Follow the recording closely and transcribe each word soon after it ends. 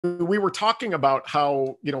we were talking about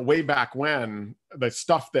how, way back when the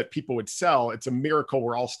stuff that people would sell, it's a miracle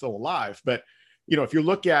we're all still alive. But, if you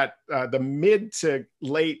look at the mid to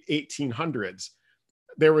late 1800s,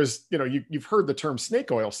 there was, you've heard the term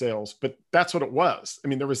snake oil sales, but that's what it was. I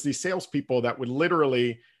mean, there was these salespeople that would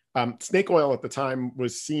literally, snake oil at the time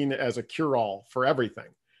was seen as a cure-all for everything.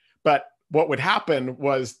 But what would happen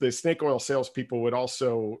was the snake oil salespeople would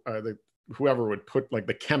also, whoever would put, like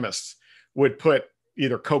the chemists would put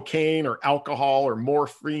either cocaine or alcohol or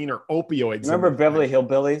morphine or opioids. Remember Beverly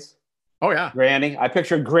Hillbillies? Oh yeah. Granny. I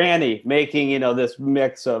picture Granny making, this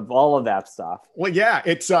mix of all of that stuff. Well, yeah,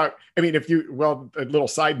 it's, a little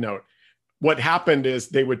side note, what happened is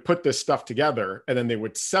they would put this stuff together and then they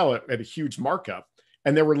would sell it at a huge markup.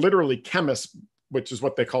 And there were literally chemists, which is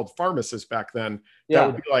what they called pharmacists back then, that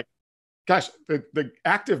would be like, gosh, the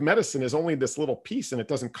active medicine is only this little piece and it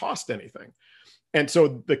doesn't cost anything. And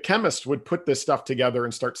so the chemist would put this stuff together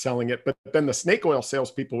and start selling it. But then the snake oil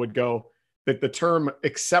salespeople would go, that the term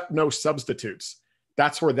 "accept no substitutes."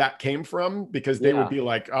 That's where that came from, because they would be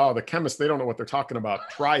like, oh, the chemists, they don't know what they're talking about.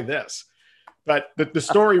 Try this. But the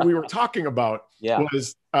story we were talking about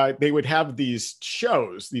was they would have these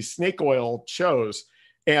shows, these snake oil shows.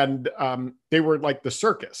 And they were like the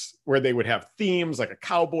circus, where they would have themes, like a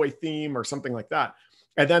cowboy theme or something like that.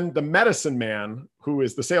 And then the medicine man, who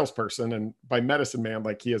is the salesperson, and by medicine man,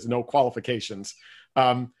 like he has no qualifications,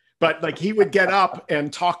 but like he would get up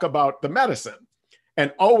and talk about the medicine.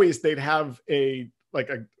 And always they'd have I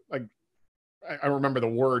don't remember the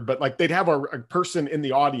word, but like they'd have a person in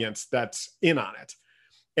the audience that's in on it.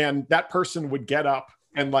 And that person would get up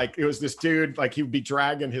and like, it was this dude, like he would be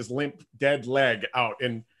dragging his limp, dead leg out.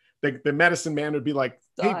 And the medicine man would be like,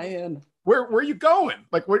 hey, where are you going?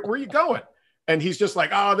 Like, where are you going? And he's just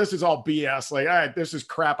like, oh, this is all BS. Like, this is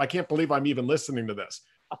crap. I can't believe I'm even listening to this.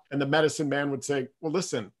 And the medicine man would say, well,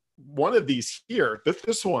 listen, one of these here,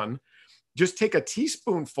 this one, just take a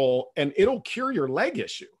teaspoonful and it'll cure your leg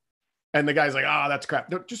issue. And the guy's like, oh, that's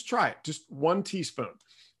crap. No, just try it. Just one teaspoon.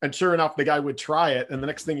 And sure enough, the guy would try it. And the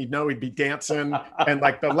next thing you'd know, he'd be dancing and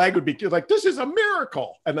like the leg would be like, this is a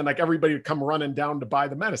miracle. And then like everybody would come running down to buy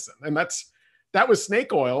the medicine. And that was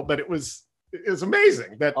snake oil, but it was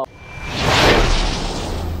amazing that.